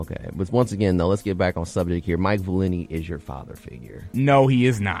Okay, but once again, though, let's get back on subject here. Mike Valenti is your father figure. No, he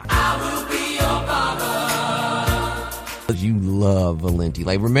is not. I will be your father. You love Valenti.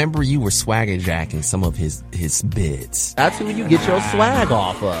 Like, remember you were swagger jacking some of his bits. That's who you get your swag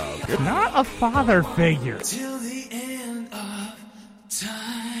off of. You're not a father figure. Till the end of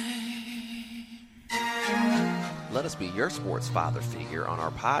time. Let us be your sports father figure on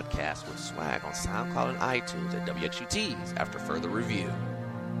our podcast with swag on SoundCloud and iTunes at WXUT's after further review.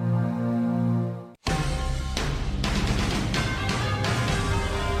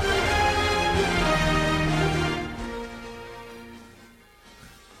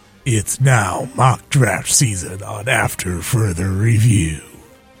 It's now mock draft season on After Further Review.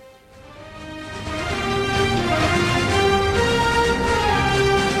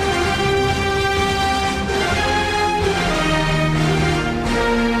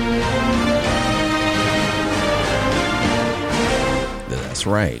 That's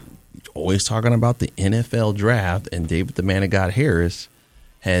right. Always talking about the NFL draft, and David the Man of God Harris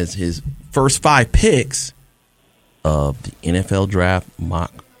has his first 5 picks of the NFL draft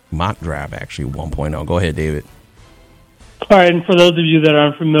mock draft, actually 1.0. Go ahead, David. All right, and for those of you that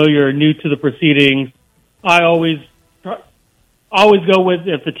are unfamiliar or new to the proceedings, I always go with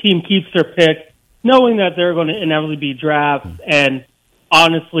if the team keeps their pick, knowing that they're going to inevitably be drafts. And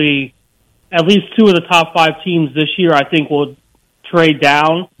honestly, at least 2 of the top 5 teams this year, I think, will trade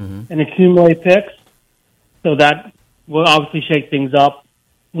down and accumulate picks. So that will obviously shake things up.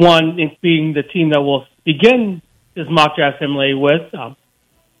 One being the team that will begin this mock draft simulated with,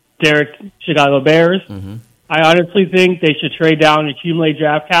 Derek, Chicago Bears. I honestly think they should trade down and accumulate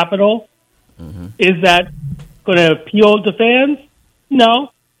draft capital. Is that going to appeal to fans?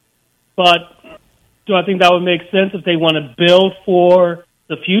 No. But do I think that would make sense if they want to build for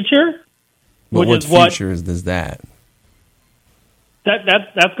the future? But what future is that?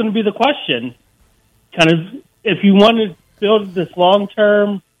 That's going to be the question. Kind of, if you want to build this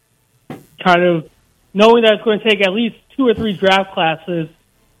long-term, kind of knowing that it's going to take at least 2 or 3 draft classes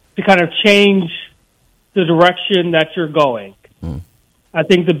to kind of change the direction that you're going. I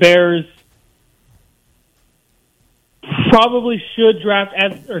think the Bears probably should draft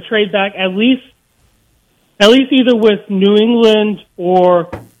or trade back at least either with New England or,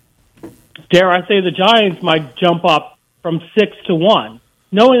 dare I say, the Giants might jump up from 6 to 1,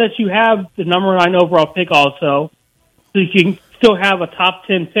 knowing that you have the number 9 overall pick also, so you can still have a top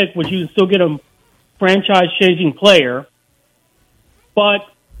 10 pick, which you can still get a franchise-changing player. But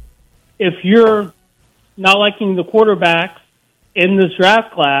if you're not liking the quarterbacks in this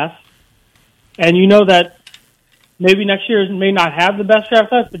draft class, and you know that maybe next year may not have the best draft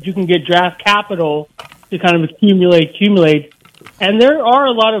class, but you can get draft capital to kind of accumulate. And there are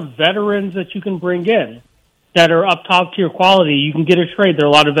a lot of veterans that you can bring in that are up top tier quality. You can get a trade. There are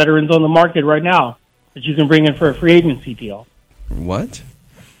a lot of veterans on the market right now that you can bring in for a free agency deal. What?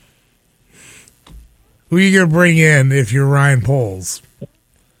 Who are you going to bring in if you're Ryan Poles?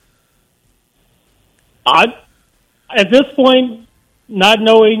 At this point, not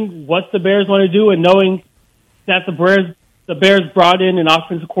knowing what the Bears want to do and knowing that the Bears brought in an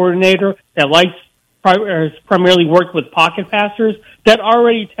offensive coordinator that has primarily worked with pocket passers, that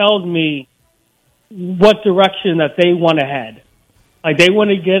already tells me what direction that they want to head. Like they don't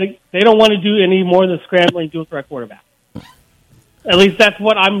want to do any more than scrambling dual threat quarterback. At least that's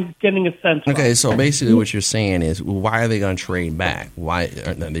what I'm getting a sense from. Okay, so basically what you're saying is, why are they going to trade back? Why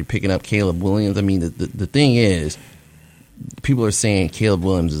are they picking up Caleb Williams? I mean, the thing is, people are saying Caleb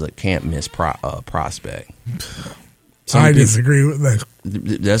Williams is a can't-miss prospect. I disagree with that.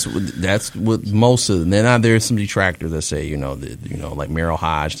 That's what most of them. Then there's some detractors that say, like Merrill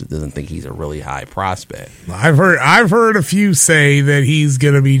Hodge that doesn't think he's a really high prospect. I've heard a few say that he's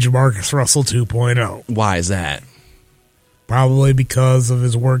going to be Jamarcus Russell 2.0. Why is that? Probably because of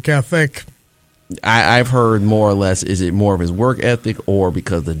his work ethic. I've heard more or less, is it more of his work ethic or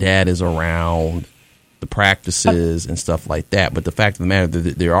because the dad is around the practices and stuff like that? But the fact of the matter,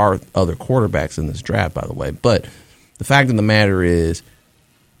 there are other quarterbacks in this draft, by the way. But the fact of the matter is,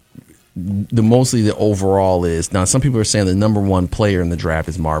 mostly the overall is, now some people are saying the number 1 player in the draft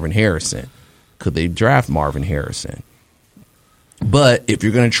is Marvin Harrison. Could they draft Marvin Harrison? But if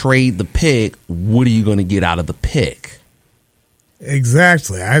you're going to trade the pick, what are you going to get out of the pick?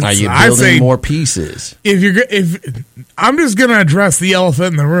 Exactly. Are you building more pieces? If I'm just going to address the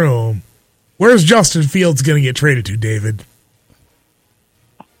elephant in the room, where's Justin Fields going to get traded to, David?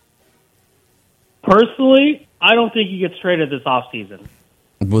 Personally, I don't think he gets traded this offseason.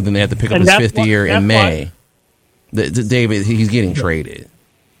 Well, then they have to pick up his 5th year in May. David, he's getting traded.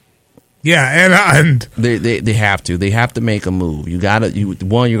 Yeah, and They have to. They have to make a move. They're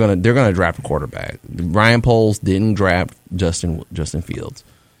gonna draft a quarterback. Ryan Poles didn't draft Justin Fields.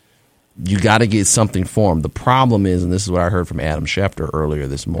 You got to get something for him. The problem is, and this is what I heard from Adam Schefter earlier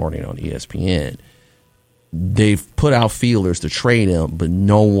this morning on ESPN, they've put out feelers to trade him, but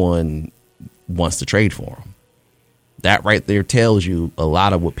no one wants to trade for him. That right there tells you a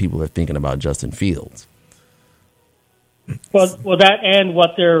lot of what people are thinking about Justin Fields. Well, that and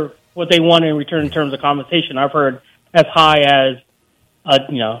what they want in return in terms of compensation. I've heard as high as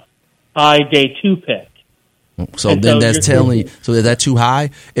a high day 2 pick. So then that's telling you. So is that too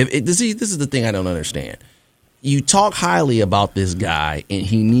high? This is the thing I don't understand. You talk highly about this guy, and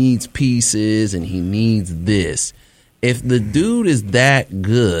he needs pieces, and he needs this. If the dude is that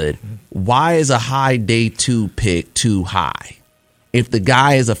good, why is a high day 2 pick too high? If the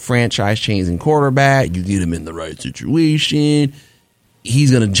guy is a franchise-changing quarterback, you get him in the right situation,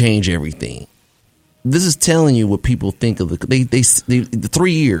 he's going to change everything. This is telling you what people think of the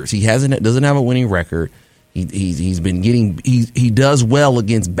 3 years. He doesn't have a winning record. He does well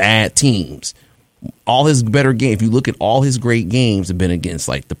against bad teams. All his better games, if you look at all his great games, have been against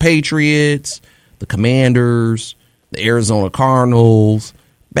like the Patriots, the Commanders, the Arizona Cardinals,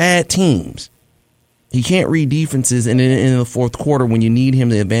 bad teams. He can't read defenses, and in the fourth quarter, when you need him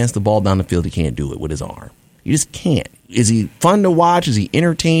to advance the ball down the field, he can't do it with his arm. You just can't. Is he fun to watch? Is he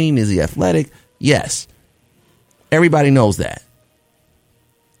entertaining? Is he athletic? Yes. Everybody knows that.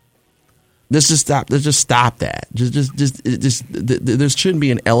 Let's just stop that. There shouldn't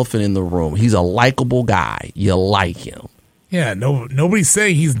be an elephant in the room. He's a likable guy. You like him. Yeah, nobody's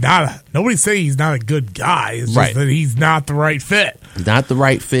saying he's not a good guy. It's just that he's not the right fit. He's not the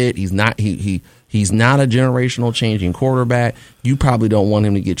right fit. He's not he's not a generational changing quarterback. You probably don't want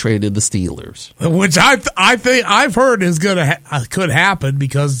him to get traded to the Steelers, which I think I've heard is could happen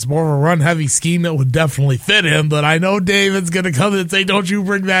because it's more of a run heavy scheme that would definitely fit him. But I know David's going to come and say, "Don't you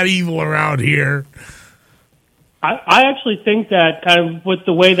bring that evil around here." I actually think that kind of with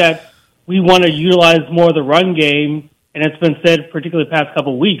the way that we want to utilize more of the run game. And it's been said, particularly the past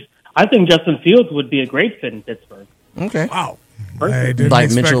couple of weeks, I think Justin Fields would be a great fit in Pittsburgh. Okay. Wow. Like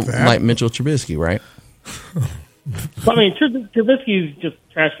Mitchell Trubisky, right? I mean, Trubisky's just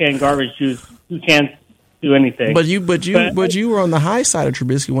trash can garbage juice who can't do anything. But you were on the high side of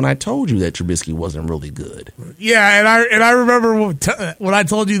Trubisky when I told you that Trubisky wasn't really good. Yeah, and I remember when I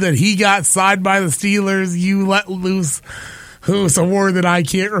told you that he got signed by the Steelers, you let loose a word that I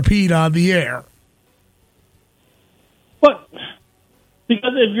can't repeat on the air. But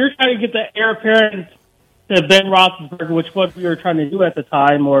because if you're trying to get the heir apparent to Ben Roethlisberger, which what we were trying to do at the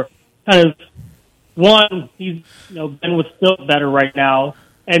time, or kind of one, Ben was still better right now,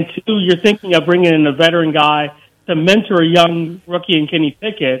 and two, you're thinking of bringing in a veteran guy to mentor a young rookie in Kenny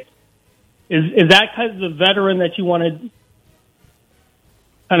Pickett. Is that kind of the veteran that you want to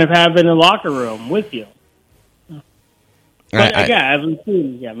kind of have in the locker room with you? But I haven't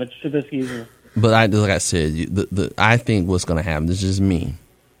seen Mitch Trubisky. But like I said, I think what's going to happen, this is me,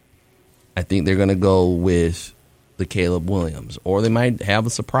 I think they're going to go with the Caleb Williams, or they might have a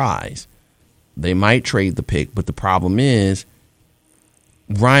surprise. They might trade the pick, but the problem is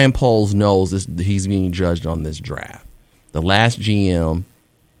Ryan Poles knows he's being judged on this draft. The last GM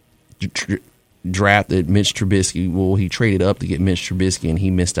drafted Mitch Trubisky. Well, he traded up to get Mitch Trubisky, and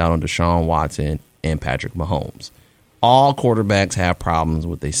he missed out on Deshaun Watson and Patrick Mahomes. All quarterbacks have problems,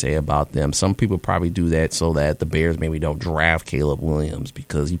 what they say about them. Some people probably do that so that the Bears maybe don't draft Caleb Williams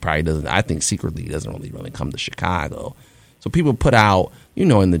because he probably doesn't. I think secretly he doesn't really come to Chicago. So people put out,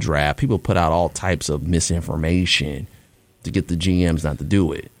 in the draft, people put out all types of misinformation to get the GMs not to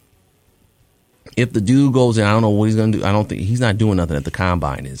do it. If the dude goes in, I don't know what he's going to do. I don't think he's not doing nothing at the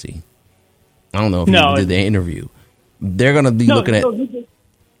combine, is he? I don't know if he did the interview. They're going to be looking at.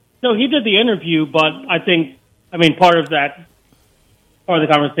 No, he did the interview, but I think. Part of the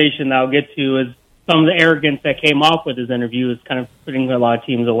conversation that I'll get to is some of the arrogance that came off with his interview is kind of putting a lot of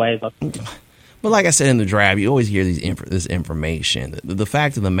teams away. But like I said in the draft, you always hear this information. The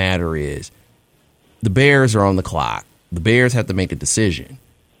fact of the matter is the Bears are on the clock. The Bears have to make a decision.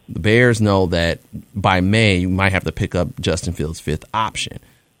 The Bears know that by May you might have to pick up Justin Fields' fifth option.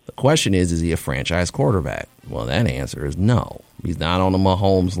 The question is he a franchise quarterback? Well, that answer is no. He's not on a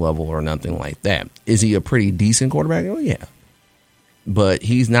Mahomes level or nothing like that. Is he a pretty decent quarterback? Oh, yeah. But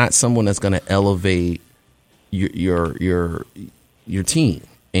he's not someone that's going to elevate your team.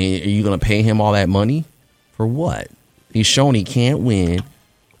 And are you going to pay him all that money? For what? He's shown he can't win.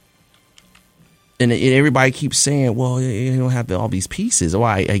 And everybody keeps saying, well, you don't have all these pieces. Oh,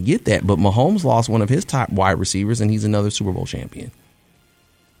 I get that. But Mahomes lost one of his top wide receivers, and he's another Super Bowl champion.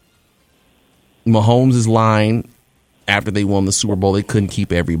 Mahomes' line after they won the Super Bowl, they couldn't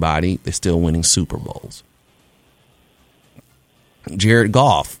keep everybody. They're still winning Super Bowls. Jared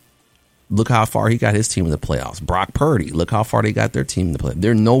Goff, look how far he got his team in the playoffs. Brock Purdy, look how far they got their team in the playoffs.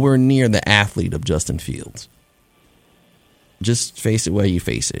 They're nowhere near the athlete of Justin Fields. Just face it where you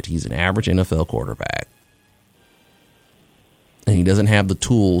face it. He's an average NFL quarterback. And he doesn't have the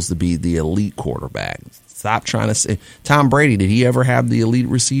tools to be the elite quarterback. Stop trying to say. Tom Brady, did he ever have the elite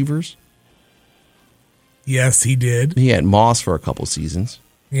receivers? Yes, he did. He had Moss for a couple seasons.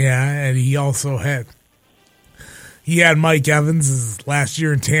 Yeah, and he also had Mike Evans his last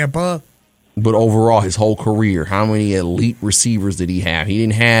year in Tampa. But overall, his whole career, how many elite receivers did he have? He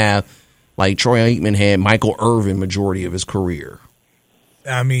didn't have, like Troy Aikman had Michael Irvin majority of his career.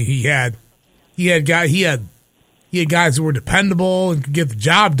 I mean, he had guys who were dependable and could get the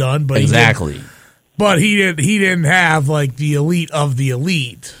job done, but Exactly. he didn't have like the elite of the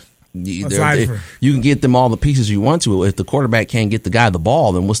elite. You can get them all the pieces you want to. If the quarterback can't get the guy the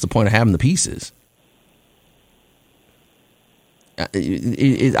ball, then what's the point of having the pieces?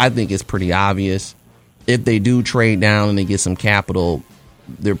 I think it's pretty obvious. If they do trade down and they get some capital,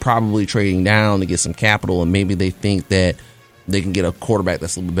 they're probably trading down to get some capital, and maybe they think that they can get a quarterback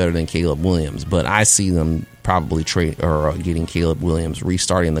that's a little bit better than Caleb Williams. But I see them probably getting Caleb Williams,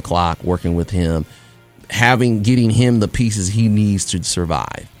 restarting the clock, working with him, getting him the pieces he needs to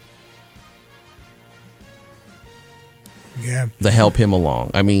survive. Yeah. To help him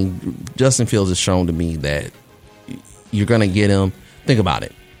along. I mean, Justin Fields has shown to me that you're going to get him. Think about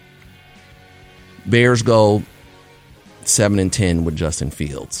it. Bears go 7-10 with Justin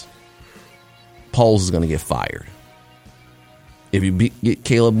Fields. Poles is going to get fired. If you get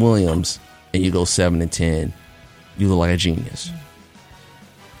Caleb Williams and you go 7-10, you look like a genius.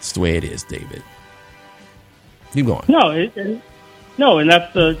 It's the way it is, David. Keep going. No, and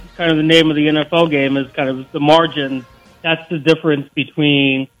that's the kind of the name of the NFL game is kind of the margins. That's the difference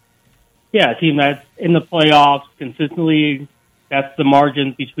between, a team that's in the playoffs consistently. That's the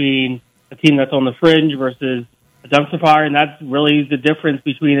margins between a team that's on the fringe versus a dumpster fire, and that's really the difference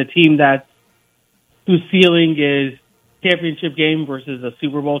between a team whose ceiling is championship game versus a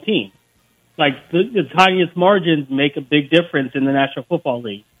Super Bowl team. Like the tiniest margins make a big difference in the National Football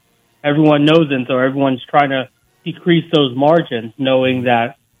League. Everyone knows it, so everyone's trying to decrease those margins, knowing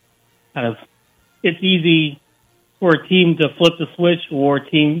that kind of it's easy for a team to flip the switch or a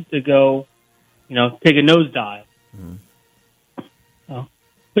team to go, take a nosedive.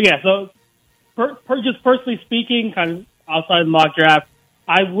 So just personally speaking, kind of outside the mock draft,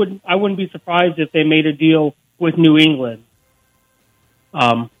 I wouldn't be surprised if they made a deal with New England.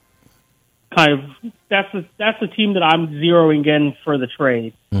 Kind of that's the team that I'm zeroing in for the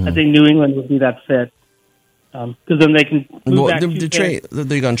trade. Mm-hmm. I think New England would be that fit because then they can move back the trade.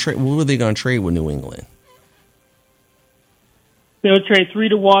 They're going to trade. What are they going to trade with New England? They would trade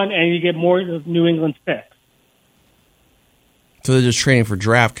 3-1, and you get more of New England's picks. So they're just trading for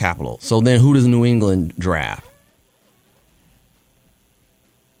draft capital. So then, who does New England draft?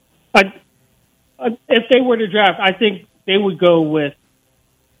 If they were to draft, I think they would go with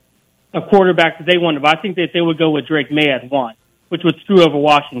a quarterback that they wanted. But I think that they would go with Drake May at 1, which would screw over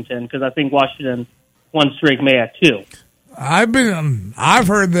Washington because I think Washington wants Drake May at 2. I've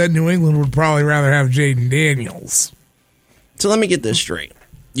heard that New England would probably rather have Jaden Daniels. So let me get this straight.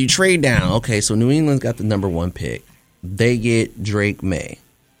 You trade down. Okay, so New England's got the number 1 pick. They get Drake May,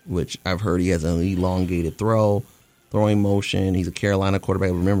 which I've heard he has an elongated throwing motion. He's a Carolina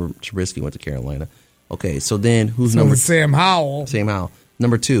quarterback. Remember, Trubisky went to Carolina. Okay, so then who's number 2? Sam Howell. Sam Howell.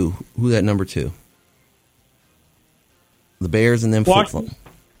 Number 2. Who's at number 2? The Bears and then Washington.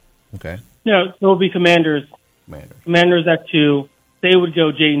 Okay. No, it will be Commanders. Commanders at 2. They would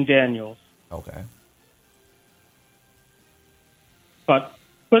go Jaden Daniels. Okay. But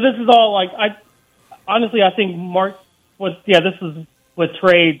this is all like honestly I think this is with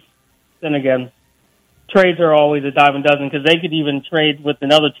trades. Then again, trades are always a dime a dozen because they could even trade with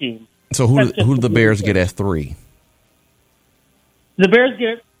another team. So who do the Bears get at 3? The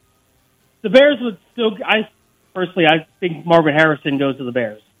Bears would still. I think Marvin Harrison goes to the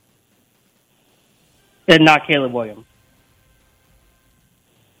Bears, and not Caleb Williams.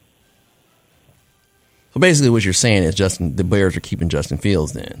 So basically, what you're saying is the Bears are keeping Justin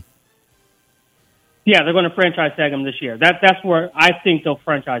Fields then. Yeah, they're going to franchise tag him this year. That's where I think they'll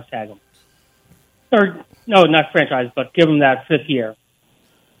franchise tag him. Or no, not franchise, but give him that 5th year.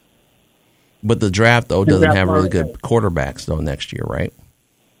 But the draft though doesn't have really good quarterbacks though next year, right?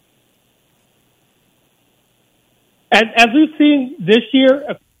 As we've seen this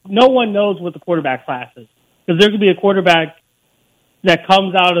year, no one knows what the quarterback class is because there could be a quarterback that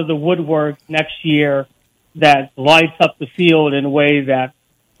comes out of the woodwork next year that lights up the field in a way that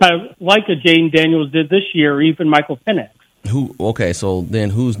kind of like a Jaden Daniels did this year, or even Michael Penix. Okay, so then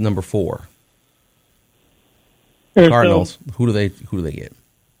who's number 4? So- Cardinals. Who do they get?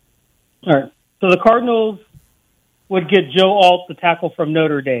 all right. So the Cardinals would get Joe Alt, the tackle from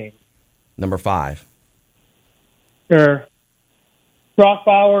Notre Dame. Number 5. Sure. Brock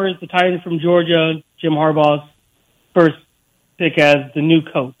Bowers, the tight end from Georgia, Jim Harbaugh's first pick as the new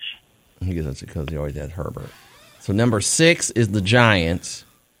coach. I guess that's because he always had Herbert. So number 6 is the Giants.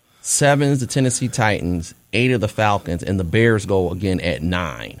 7 is the Tennessee Titans. 8 are the Falcons, and the Bears go again at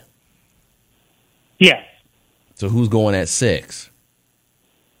 9. Yes. So who's going at 6?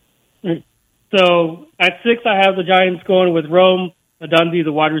 So at 6, I have the Giants going with Rome Dundee,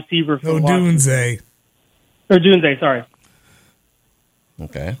 the wide receiver from Odunze. Or Dunze, sorry.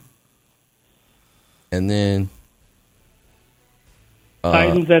 Okay. And then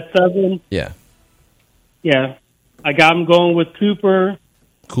Titans at 7. yeah, Yeah. I got him going with Cooper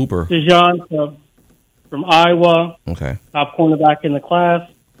DeJean from Iowa, Okay. top cornerback in the class.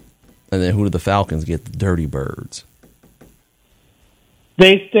 And then who do the Falcons get? The Dirty Birds.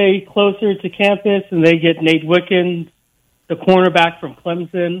 They stay closer to campus, and they get Nate Wickens, the cornerback from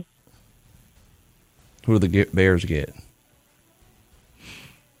Clemson. Who do the Bears get?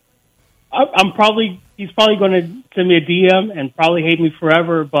 He's probably going to send me a DM and probably hate me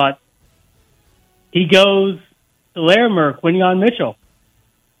forever, but he goes to Larimer, Quinion Mitchell.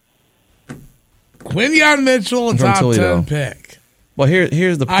 Quinion Mitchell, a From top Toledo. 10 pick. Well,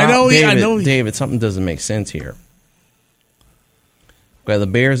 here's the problem. I know. David, something doesn't make sense here. Okay, the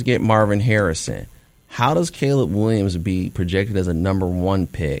Bears get Marvin Harrison. How does Caleb Williams be projected as a number 1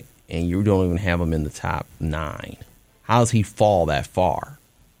 pick, and you don't even have him in the top 9? How does he fall that far?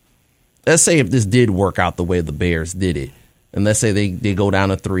 Let's say if this did work out the way the Bears did it, and let's say they go down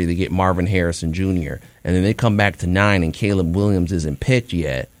to 3, they get Marvin Harrison Jr., and then they come back to 9, and Caleb Williams isn't picked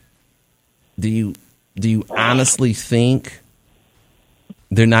yet. Do you honestly think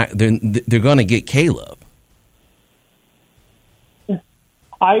they're going to get Caleb?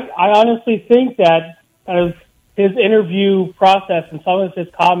 I honestly think that as his interview process and some of his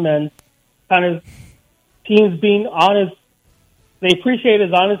comments, kind of teams being honest, they appreciate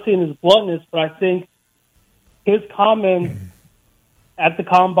his honesty and his bluntness, but I think his comments at the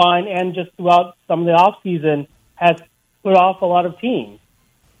combine and just throughout some of the offseason has put off a lot of teams.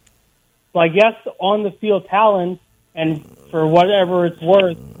 So I guess on the field talent, and for whatever it's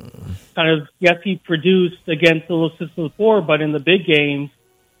worth, kind of, yes, he produced against the little system before, but in the big games,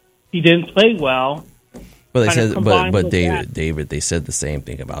 he didn't play well. But they said, combined but with David, they said the same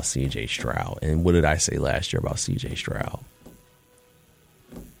thing about C.J. Stroud. And what did I say last year about C.J. Stroud?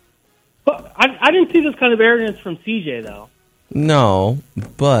 But I didn't see this kind of arrogance from CJ, though. No,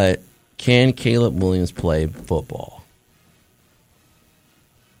 but can Caleb Williams play football?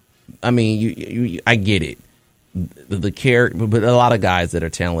 I mean, I get it. The character, but a lot of guys that are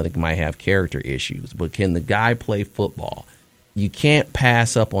talented might have character issues. But can the guy play football? You can't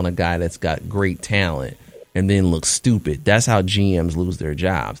pass up on a guy that's got great talent and then look stupid. That's how GMs lose their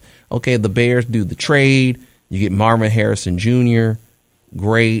jobs. Okay, the Bears do the trade. You get Marvin Harrison Jr.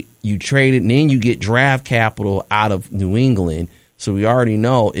 Great. You trade it, and then you get draft capital out of New England. So we already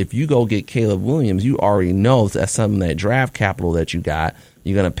know if you go get Caleb Williams, you already know that's some of that draft capital that you got.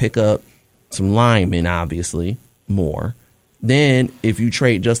 You're going to pick up some linemen, obviously, more. Then if you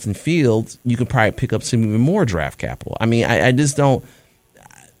trade Justin Fields, you could probably pick up some even more draft capital. I mean, I just don't.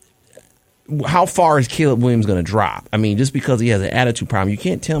 How far is Caleb Williams going to drop? I mean, just because he has an attitude problem, you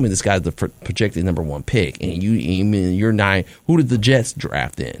can't tell me this guy's the projected number 1 pick. And you're 9. Who did the Jets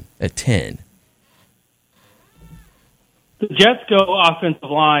draft in at 10? The Jets go offensive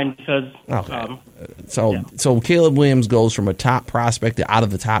line because. Okay. So Caleb Williams goes from a top prospect to out of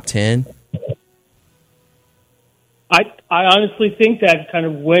the top 10. I honestly think that kind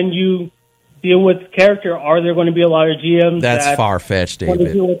of when you deal with character, are there going to be a lot of GMs that's far-fetched, want to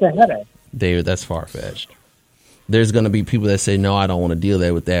David? deal with the headache? David, that's far-fetched. There's going to be people that say, no, I don't want to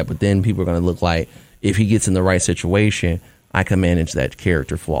deal with that. But then people are going to look like, if he gets in the right situation, I can manage that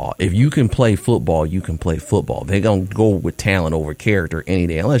character flaw. If you can play football, you can play football. They're going to go with talent over character any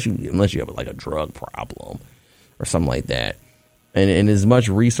day, unless you have like a drug problem or something like that. And as much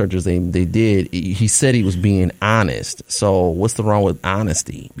research as they did, he said he was being honest. So what's the wrong with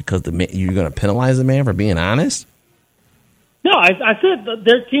honesty? Because you're going to penalize the man for being honest? No, I said that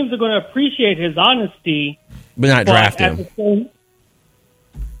their teams are going to appreciate his honesty, but not draft him.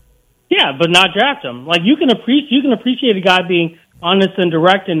 Yeah, but not draft him. Like you can appreciate a guy being honest and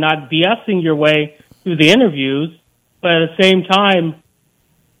direct and not BSing your way through the interviews. But at the same time,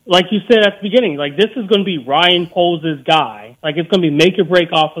 like you said at the beginning, like this is going to be Ryan Poles' guy. Like it's going to be make or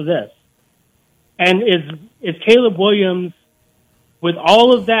break off of this. And is Caleb Williams, with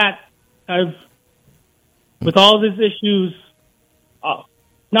all of that, with all of his issues,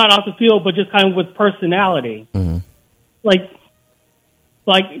 not off the field, but just kind of with personality, like,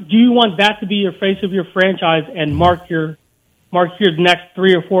 do you want that to be your face of your franchise and mark your next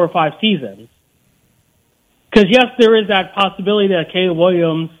 3 or 4 or 5 seasons? Because yes, there is that possibility that Caleb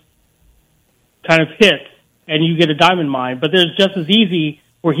Williams kind of hits and you get a diamond mine, but there's just as easy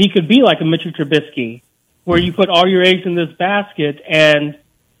where he could be like a Mitchell Trubisky, where you put all your eggs in this basket and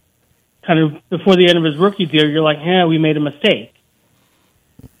kind of before the end of his rookie deal, you're like, we made a mistake.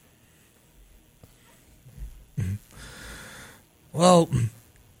 Well,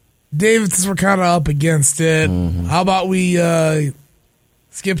 David, since we're kind of up against it, how about we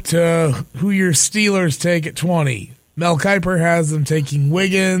skip to who your Steelers take at 20? Mel Kiper has them taking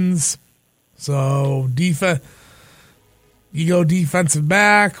Wiggins. So, you go defensive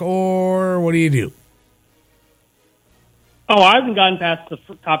back, or what do you do? Oh, I haven't gotten past the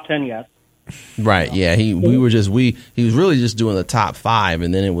top 10 yet. Right, yeah. He was really just doing the top 5,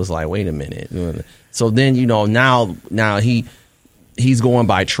 and then it was like, wait a minute. So then, now he's going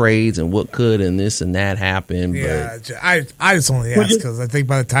by trades and what could and this and that happen. Yeah, but I just only ask because I think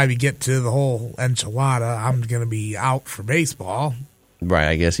by the time you get to the whole enchilada, I'm going to be out for baseball. Right,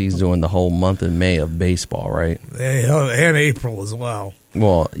 I guess he's doing the whole month of May of baseball, right? And April as well.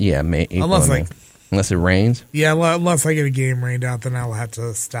 Well, yeah, May, April, unless it rains. Yeah, unless I get a game rained out, then I'll have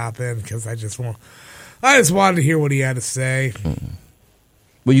to stop in because I just wanted to hear what he had to say.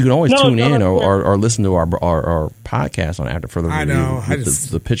 Well, you can always tune in or listen to our podcast on After Further Review. I know.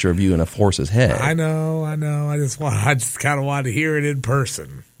 The picture of you in a horse's head. I know. I just kind of wanted to hear it in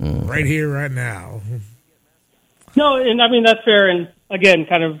person, right here, right now. No, and I mean that's fair. And again,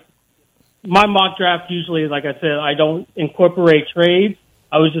 kind of my mock draft usually, like I said, I don't incorporate trades.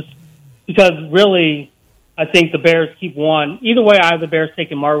 I was just because really, I think the Bears keep one. Either way, I have the Bears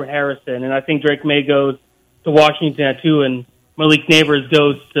taking Marvin Harrison, and I think Drake May goes to Washington at 2, and Malik Neighbors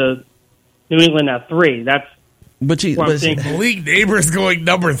goes to New England at 3. That's what I'm thinking. Malik Neighbors going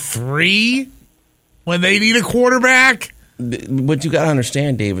number 3 when they need a quarterback. But you got to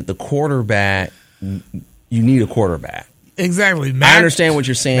understand, David, the quarterback. You need a quarterback. Exactly. I understand what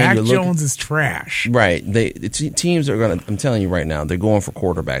you're saying. Mac Jones is trash. Right. Teams are going to, I'm telling you right now, they're going for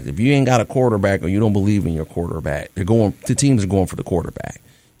quarterbacks. If you ain't got a quarterback or you don't believe in your quarterback, the teams are going for the quarterback.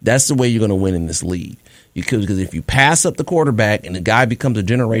 That's the way you're going to win in this league. Because if you pass up the quarterback and the guy becomes a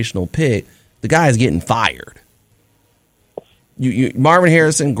generational pick, the guy is getting fired. Marvin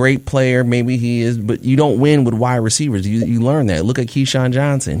Harrison, great player, maybe he is, but you don't win with wide receivers. You learn that. Look at Keyshawn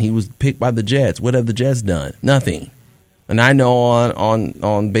Johnson. He was picked by the Jets. What have the Jets done? Nothing. And I know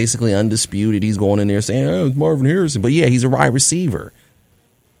on basically Undisputed, he's going in there saying, "Oh, it's Marvin Harrison," but yeah, he's a wide receiver.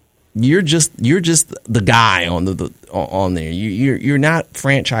 You're just the guy on there. You're not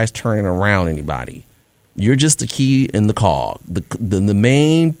franchise turning around anybody. You're just the key in the cog. The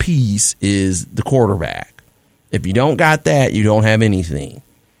main piece is the quarterback. If you don't got that, you don't have anything.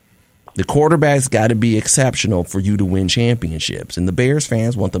 The quarterback's got to be exceptional for you to win championships, and the Bears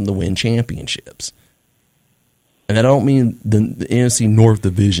fans want them to win championships. And I don't mean the NFC North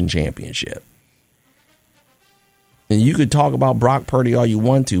Division championship. And you could talk about Brock Purdy all you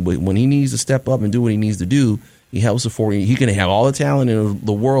want to, but when he needs to step up and do what he needs to do, he helps the 40. He can have all the talent in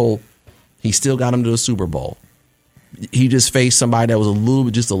the world. He still got him to the Super Bowl. He just faced somebody that was a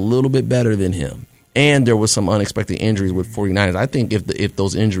little bit better than him. And there was some unexpected injuries with 49ers. I think if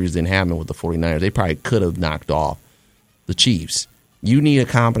those injuries didn't happen with the 49ers, they probably could have knocked off the Chiefs. You need a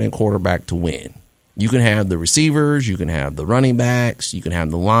competent quarterback to win. You can have the receivers, you can have the running backs, you can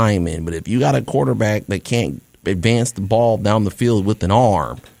have the linemen, but if you got a quarterback that can't advance the ball down the field with an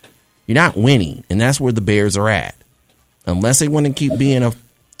arm, you're not winning, and that's where the Bears are at. Unless they want to keep being a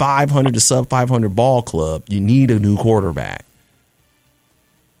 500 to sub 500 ball club, you need a new quarterback.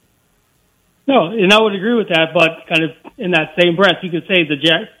 No, and I would agree with that, but kind of in that same breath, you could say the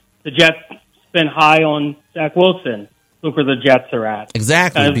Jets spent high on Zach Wilson. Look where the Jets are at.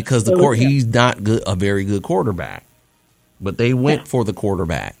 Exactly, because he's not a very good quarterback. But they went for the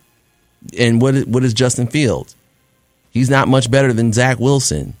quarterback. And what is Justin Fields? He's not much better than Zach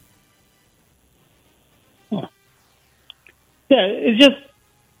Wilson. Yeah, it's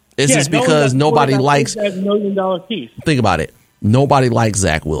just because nobody likes that $1 million piece. Think about it. Nobody likes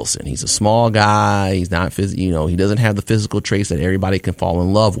Zach Wilson. He's a small guy. He's not he doesn't have the physical traits that everybody can fall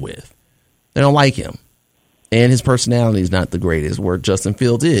in love with. They don't like him. And his personality is not the greatest, where Justin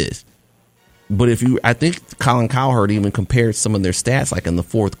Fields is. But I think Colin Cowherd even compared some of their stats, like in the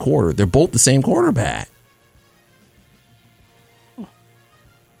fourth quarter. They're both the same quarterback.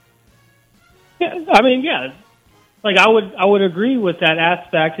 Yeah, I mean, yeah. Like I would agree with that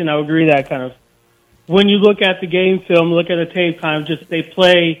aspect, and I would agree that kind of when you look at the game film, look at the tape, kind of just they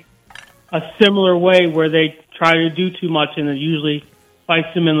play a similar way where they try to do too much and it usually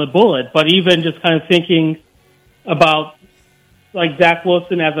bites them in the bullet. But even just kind of thinking about like Zach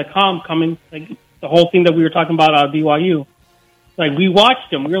Wilson as a comp coming, like the whole thing that we were talking about out of BYU, like we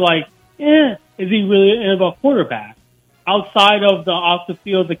watched him, we were like, is he really an NFL quarterback? Outside of the off the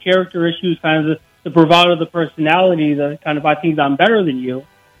field, the character issues, kind of the bravado, the personality, the kind of I think I'm better than you,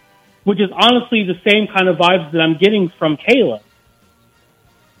 which is honestly the same kind of vibes that I'm getting from Caleb.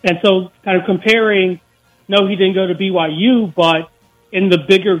 And so kind of comparing, no, he didn't go to BYU, but in the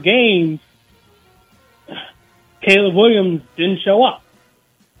bigger games, Caleb Williams didn't show up.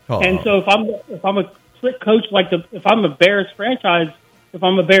 Oh. And so if I'm a coach, if I'm a Bears franchise, if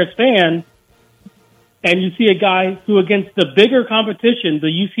I'm a Bears fan, and you see a guy who against the bigger competition, the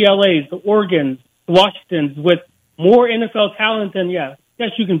UCLAs, the Oregons, the Washingtons, with more NFL talent than, yes,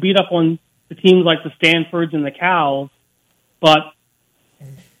 you can beat up on the teams like the Stanfords and the Cows, but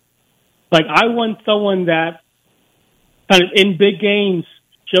like I want someone that kind of in big games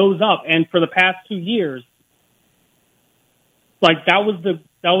shows up. And for the past 2 years, like that was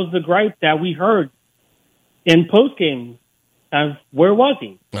the gripe that we heard in post game. Where was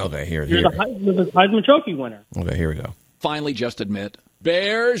he? Okay, here. You're the Heisman Trophy winner. Okay, here we go. Finally, just admit,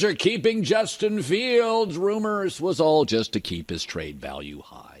 Bears are keeping Justin Fields. Rumors was all just to keep his trade value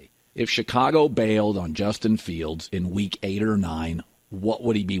high. If Chicago bailed on Justin Fields in week 8 or 9, what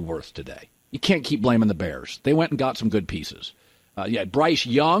would he be worth today? You can't keep blaming the Bears. They went and got some good pieces. Bryce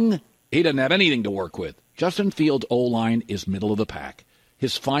Young, he doesn't have anything to work with. Justin Fields' O-line is middle of the pack.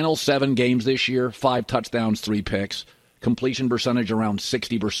 His final 7 games this year, 5 touchdowns, 3 picks. Completion percentage around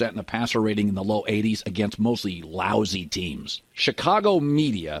 60% and a passer rating in the low 80s against mostly lousy teams. Chicago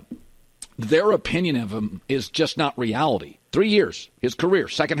media, their opinion of him is just not reality. 3 years, his career,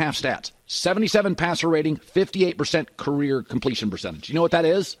 second half stats, 77 passer rating, 58% career completion percentage. You know what that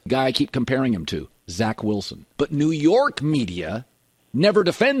is? The guy I keep comparing him to, Zach Wilson. But New York media never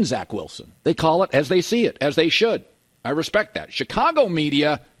defend Zach Wilson. They call it as they see it, as they should. I respect that. Chicago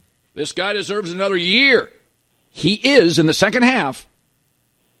media, this guy deserves another year. He is, in the second half,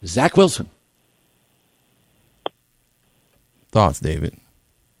 Zach Wilson. Thoughts, David?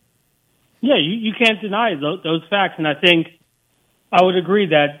 Yeah, you can't deny those facts. And I think I would agree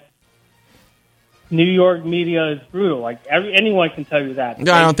that New York media is brutal. Like anyone can tell you that.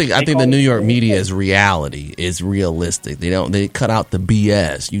 No, I think the New York media is reality, is realistic. They cut out the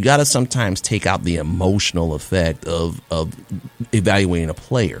BS. You got to sometimes take out the emotional effect of evaluating a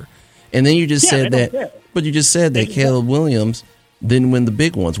player. And then you just said that. But you just said that Caleb Williams didn't win the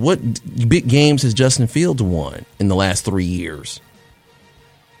big ones. What big games has Justin Fields won in the last 3 years?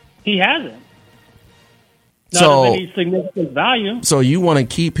 He hasn't. Not of any significant value. So you want to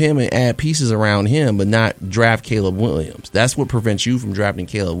keep him and add pieces around him, but not draft Caleb Williams. That's what prevents you from drafting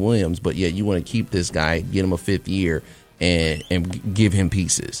Caleb Williams, but yet you want to keep this guy, get him a 5th year, and give him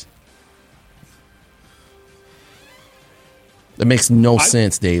pieces. That makes no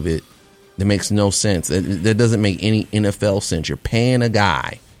sense, David. That makes no sense. That doesn't make any NFL sense. You're paying a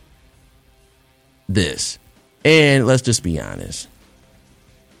guy this. And let's just be honest.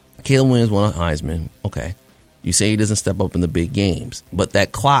 Caleb Williams won a Heisman. Okay. You say he doesn't step up in the big games, but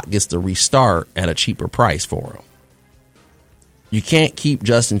that clock gets to restart at a cheaper price for him. You can't keep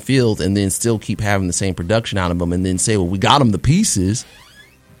Justin Fields and then still keep having the same production out of him and then say, well, we got him the pieces.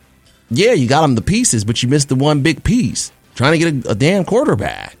 Yeah, you got him the pieces, but you missed the one big piece. Trying to get a damn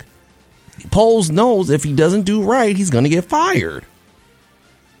quarterback. Poles knows if he doesn't do right, he's going to get fired.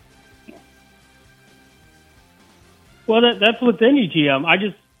 Well, that's with any GM. I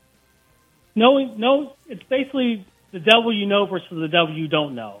just no. It's basically the devil you know versus the devil you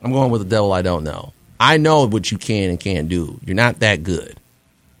don't know. I'm going with the devil I don't know. I know what you can and can't do. You're not that good,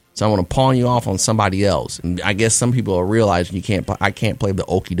 so I'm going to pawn you off on somebody else. And I guess some people are realizing I can't play the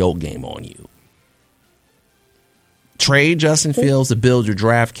okie doke game on you. Trade Justin Fields to build your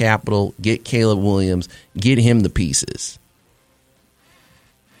draft capital. Get Caleb Williams. Get him the pieces.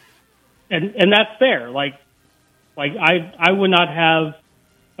 And that's fair. Like I would not have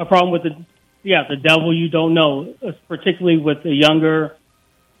a problem with the devil you don't know, particularly with the younger,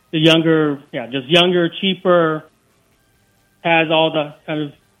 just younger, cheaper, has all the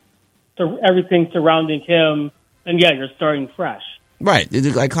kind of everything surrounding him, and you're starting fresh. Right,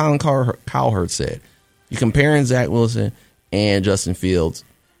 like Colin Cowherd said. You're comparing Zach Wilson and Justin Fields.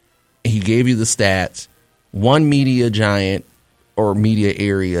 He gave you the stats. One media giant or media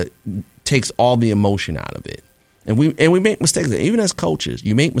area takes all the emotion out of it. And we make mistakes. Even as coaches,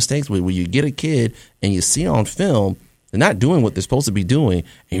 you make mistakes when you get a kid and you see on film they're not doing what they're supposed to be doing,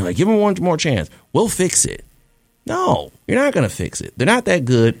 and you're like, give them one more chance. We'll fix it. No, you're not going to fix it. They're not that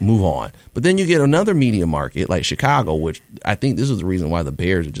good. Move on. But then you get another media market like Chicago, which I think this is the reason why the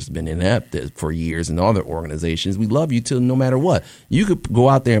Bears have just been inept for years and other organizations. We love you till no matter what. You could go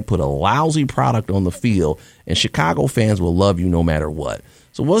out there and put a lousy product on the field, and Chicago fans will love you no matter what.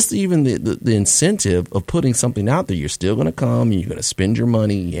 So what's even the incentive of putting something out there? You're still going to come. You're going to spend your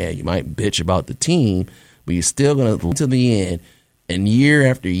money. Yeah, you might bitch about the team, but you're still going to to the end. And year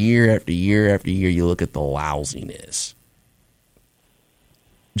after year after year after year, you look at the lousiness.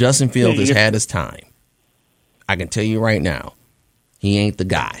 Justin Fields has had his time. I can tell you right now, he ain't the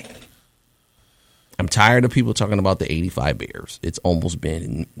guy. I'm tired of people talking about the 85 Bears. It's almost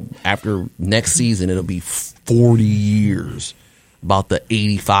been, after next season, it'll be 40 years about the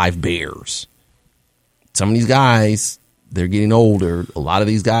 85 Bears. Some of these guys, they're getting older. A lot of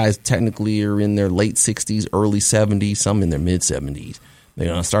these guys technically are in their late 60s, early 70s, some in their mid 70s. They're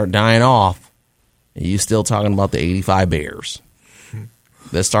going to start dying off, and you're still talking about the 85 Bears.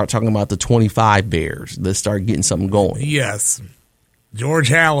 Let's start talking about the 25 Bears. Let's start getting something going. Yes. George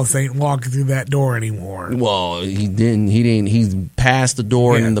Hallis ain't walking through that door anymore. Well, he didn't. He's past the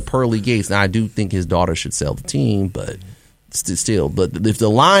door and in the pearly gates. Now, I do think his daughter should sell the team, but still. But if the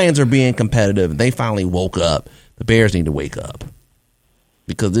Lions are being competitive and they finally woke up, the Bears need to wake up,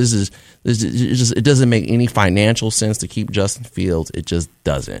 because it doesn't make any financial sense to keep Justin Fields. It just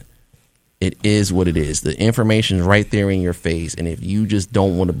doesn't. It is what it is. The information is right there in your face, and if you just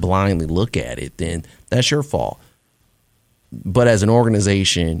don't want to blindly look at it, then that's your fault. But as an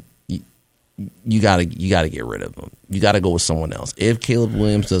organization, you gotta get rid of them. You got to go with someone else. If Caleb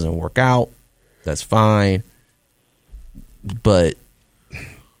Williams doesn't work out, that's fine. But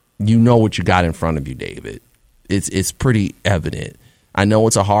you know what you got in front of you, David. It's pretty evident. I know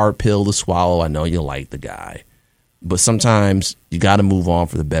it's a hard pill to swallow. I know you like the guy. But sometimes you got to move on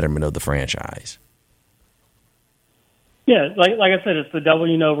for the betterment of the franchise. Yeah, like I said, it's the devil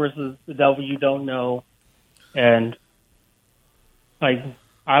you know versus the devil you don't know. And like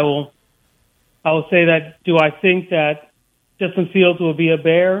I will say that, do I think that Justin Fields will be a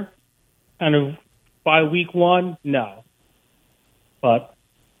Bear kind of by week one? No.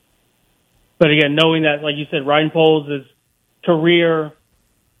 But again, knowing that, like you said, Ryan Poles' career,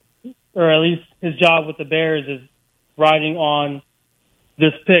 or at least his job with the Bears, is riding on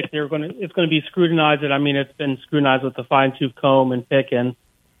this pick. It's going to be scrutinized. And I mean, it's been scrutinized with the fine-tooth comb and pick. And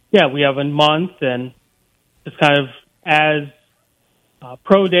yeah, we have a month, and it's kind of as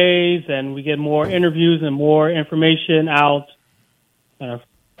pro days, and we get more interviews and more information out, kind of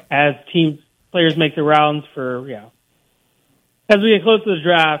as players make the rounds as we get close to the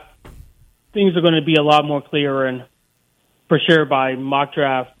draft. Things are going to be a lot more clear, and for sure by mock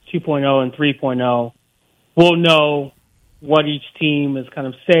draft 2.0 and 3.0, we'll know what each team is kind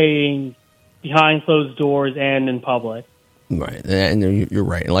of saying behind closed doors and in public. Right, and you're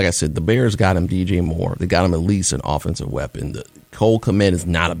right. And like I said, the Bears got him DJ Moore. They got him at least an offensive weapon. Cole Kmet is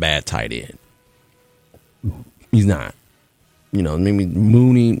not a bad tight end. He's not. You know, maybe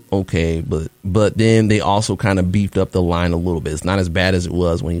Mooney, okay, but then they also kind of beefed up the line a little bit. It's not as bad as it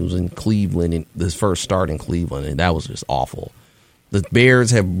was when he was in Cleveland, in his first start in Cleveland, and that was just awful. The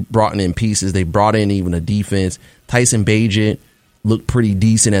Bears have brought in pieces. They brought in even a defense. Tyson Bagent looked pretty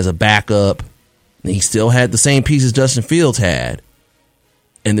decent as a backup. And he still had the same pieces Justin Fields had,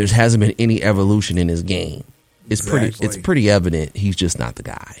 and there hasn't been any evolution in his game. It's pretty evident he's just not the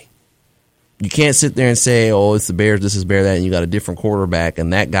guy. You can't sit there and say, oh, it's the Bears, this is Bear, that, and you got a different quarterback,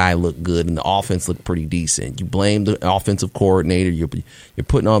 and that guy looked good, and the offense looked pretty decent. You blame the offensive coordinator. You're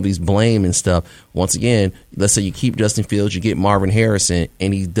putting all these blame and stuff. Once again, let's say you keep Justin Fields, you get Marvin Harrison,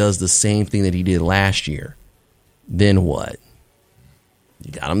 and he does the same thing that he did last year. Then what?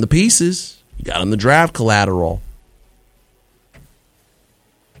 You got him the pieces. You got him the draft collateral.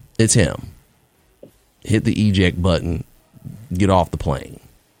 It's him. Hit the eject button. Get off the plane.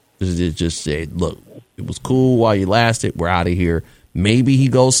 Just say, look, it was cool while you lasted. We're out of here. Maybe he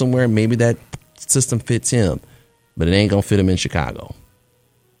goes somewhere. Maybe that system fits him, but it ain't gonna fit him in Chicago.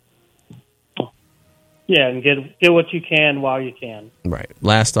 Yeah, and get what you can while you can. Right.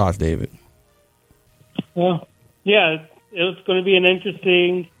 Last thoughts, David. Well, yeah, it's going to be an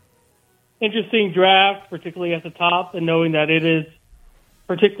interesting draft, particularly at the top, and knowing that it is,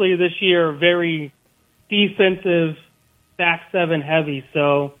 particularly this year, very defensive, back seven heavy.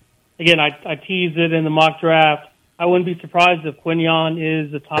 So, again, I teased it in the mock draft. I wouldn't be surprised if Quinion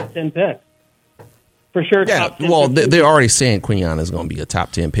is a top 10 pick. For sure. Yeah, top 10 well, pick. they're already saying Quinion is going to be a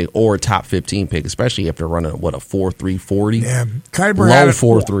top 10 pick or a top 15 pick, especially after running, a 4.340? Yeah. Kuiper Low had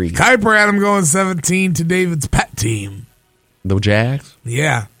 4.3. Kuiper had him going 17 to David's pet team. The Jags?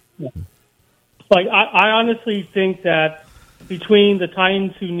 Yeah. Like, I honestly think that between the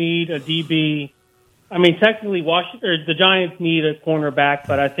Titans who need a DB, I mean, technically the Giants need a cornerback,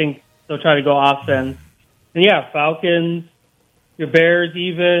 but I think they'll try to go offense. And yeah, Falcons, your Bears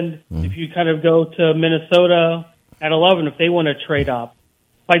even, if you kind of go to Minnesota at 11, if they want to trade up.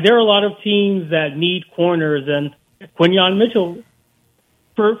 Like, there are a lot of teams that need corners, and Quinion Mitchell,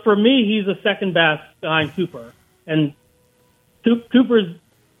 for me, he's the second best behind Cooper. And Cooper's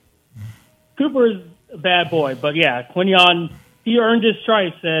a bad boy, but yeah, Quinion, he earned his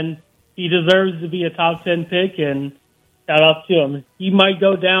stripes, and he deserves to be a top 10 pick, and shout out to him. He might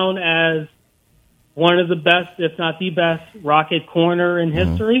go down as one of the best, if not the best, Rocket corner in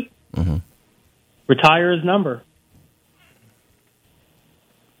history. Mm-hmm. Retire his number.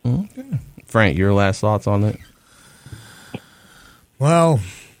 Okay. Frank, your last thoughts on it? Well,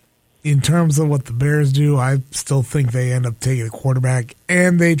 in terms of what the Bears do, I still think they end up taking a quarterback,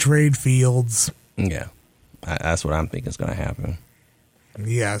 and they trade Fields. Yeah, that's what I'm thinking is going to happen.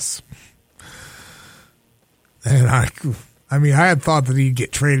 Yes. And I had thought that he'd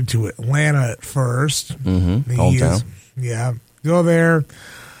get traded to Atlanta at first. Hometown. Yeah, go there.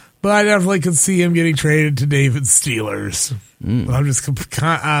 But I definitely could see him getting traded to David's Steelers. But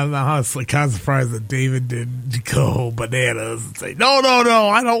I'm honestly kind of surprised that David didn't go bananas and say, no,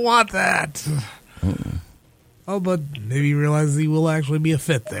 I don't want that. Oh, but maybe he realizes he will actually be a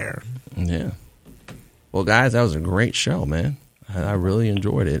fit there. Yeah. Well, guys, that was a great show, man. I really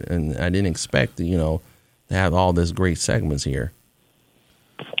enjoyed it, and I didn't expect to have all this great segments here.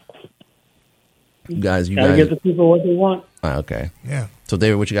 You guys Gotta give the people what they want. Okay. Yeah. So,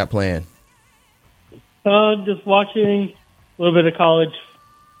 David, what you got planned? Just watching a little bit of college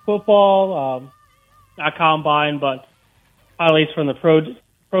football, not combine, but highlights from the Pro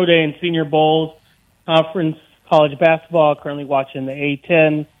Day and Senior Bowls, conference college basketball. Currently watching the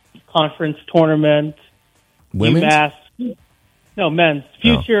A10 conference tournament. Women's? UMass. No, men's.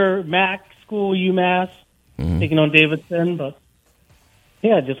 Future MAC school UMass taking on Davidson. But,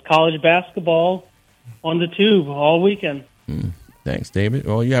 yeah, just college basketball on the tube all weekend. Thanks, David.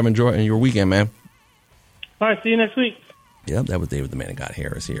 Well, you have enjoyed your weekend, man. All right, see you next week. Yep, that was David the Man That Got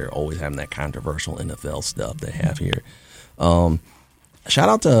Harris here, always having that controversial NFL stuff they have here. Shout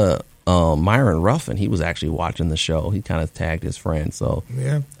out to Myron Ruffin. He was actually watching the show. He kind of tagged his friend. So,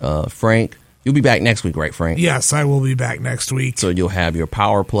 Yeah. Frank, you'll be back next week, right, Frank? Yes, I will be back next week. So you'll have your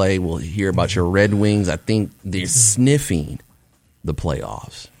power play. We'll hear about your Red Wings. I think they're sniffing the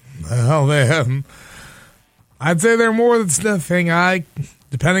playoffs. Well, I'd say they're more than sniffing.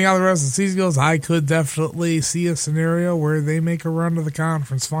 Depending on how the rest of the season goes, I could definitely see a scenario where they make a run to the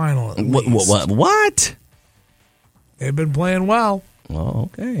conference final. What? They've been playing well.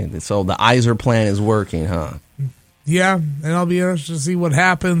 Oh, okay. So the Iser plan is working, huh? Yeah, and I'll be interested to see what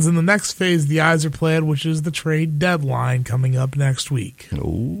happens in the next phase of the Iser plan, which is the trade deadline coming up next week.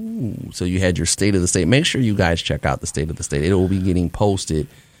 Ooh, so you had your State of the State. Make sure you guys check out the State of the State. It will be getting posted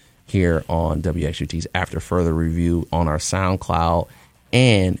here on WXUT's After Further Review on our SoundCloud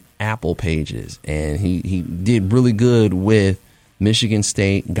and Apple pages. And he did really good with Michigan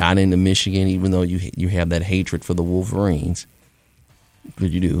State, got into Michigan, even though you have that hatred for the Wolverines.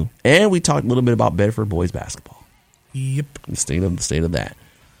 Good you do. And we talked a little bit about Bedford boys basketball. Yep. The state of that.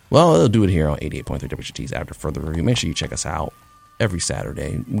 Well, they'll do it here on 88.3 WXUT's After Further Review. Make sure you check us out every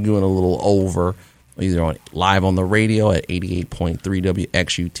Saturday. We're doing a little over, either live on the radio at 88.3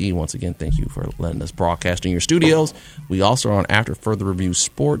 WXUT. Once again, thank you for letting us broadcast in your studios. We also are on After Further Review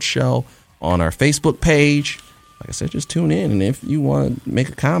Sports Show on our Facebook page. Like I said, just tune in, and if you want to make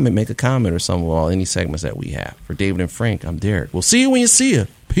a comment or something about any segments that we have. For David and Frank, I'm Derek. We'll see you when you see you.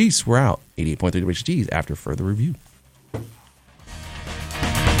 Peace. We're out. 88.3 WXUT's After Further Review.